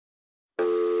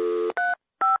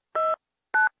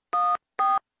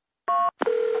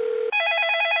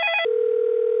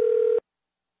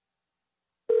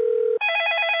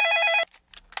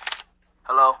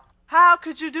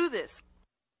could you do this?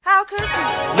 How could you?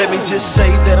 Let me just say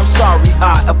that I'm sorry,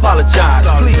 I apologize.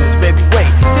 Please, baby, wait,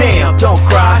 damn, don't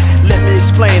cry. Let me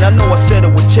explain, I know I said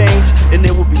it would change and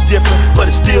it would be different, but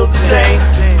it's still the same.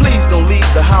 Please don't leave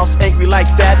the house angry like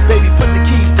that. Baby, put the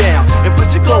keys down and put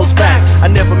your clothes back. I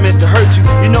never meant to hurt you,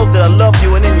 you know that I love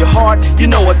you, and in your heart, you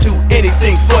know I'd do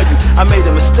anything for you. I made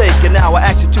a mistake and now I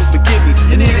ask you to forgive me.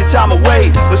 You needed time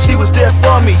away, but she was there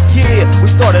for me. Yeah, we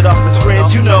started off as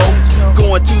friends, you know,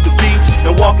 going to the beach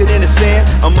and walking in the sand.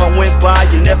 A month went by,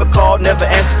 you never called, never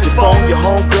answered your phone. Your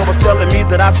homegirl was telling me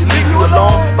that I should leave you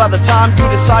alone. By the time you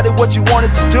decided what you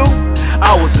wanted to do,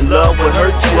 I was in love with her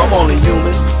too. I'm only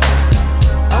human.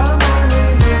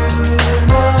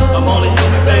 I'm only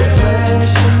human, baby.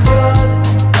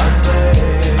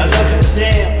 I love you,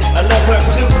 damn, I love her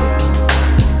too.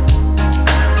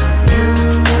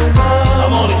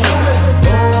 I'm only human.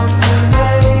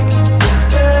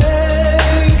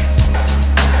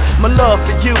 My love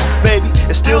for you, baby,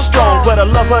 is still strong, but I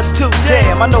love her too.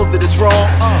 Damn, I know that it's wrong.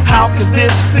 How can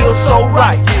this feel so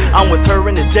right? I'm with her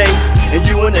in the day, and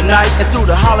you in the night, and through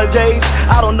the holidays.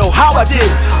 I don't know how I did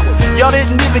it. Y'all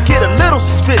didn't even get a little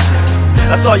suspicious.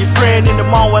 I saw your friend in the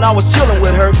mall when I was chilling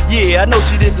with her. Yeah, I know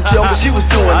she didn't tell, but she was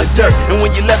doing the dirt. And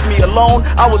when you left me alone,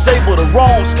 I was able to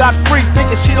roam scot-free,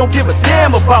 thinking she don't give a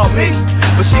damn about me.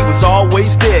 But she was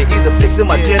always there, either fixing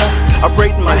my dinner or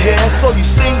braiding my hair. So you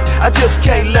see, I just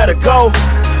can't let her go.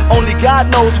 Only God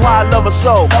knows why I love her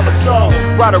so.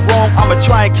 Right or wrong, I'ma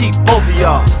try and keep both of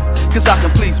y'all, cause I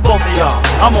can please both of y'all.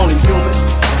 I'm only human.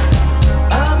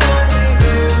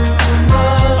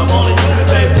 I'm only human,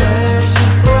 baby.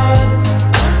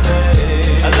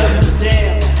 I love you,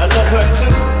 damn, I love her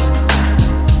too.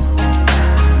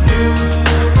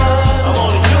 I'm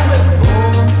only human.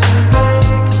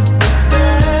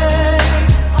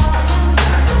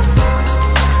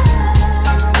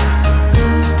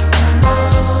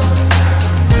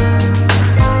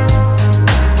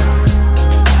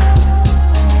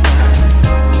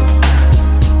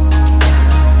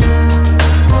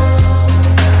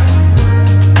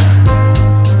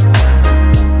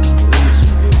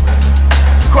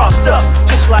 Up,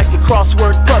 just like a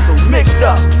crossword puzzle, mixed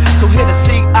up. So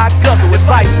Hennessy, I guzzle.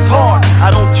 Advice is hard,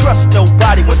 I don't trust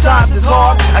nobody. When times is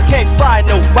hard, I can't find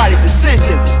nobody.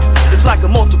 Decisions, it's like a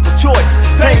multiple choice,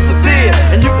 pain severe,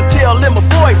 and you can tell in my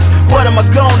voice. What am I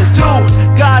gonna do?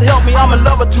 God help me, I'm in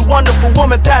love with two wonderful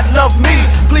women that love me.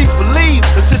 Please believe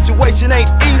the situation ain't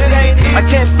easy. I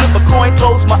can't flip a coin,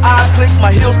 close my eyes, click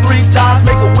my heels 3 times,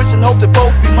 make a wish and hope that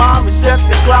both be mine. Reset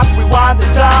the clock, rewind the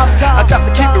time. I got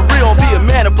to keep it real and be a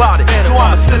man about it. So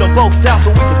I'ma sit them both down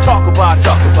so we can talk about it.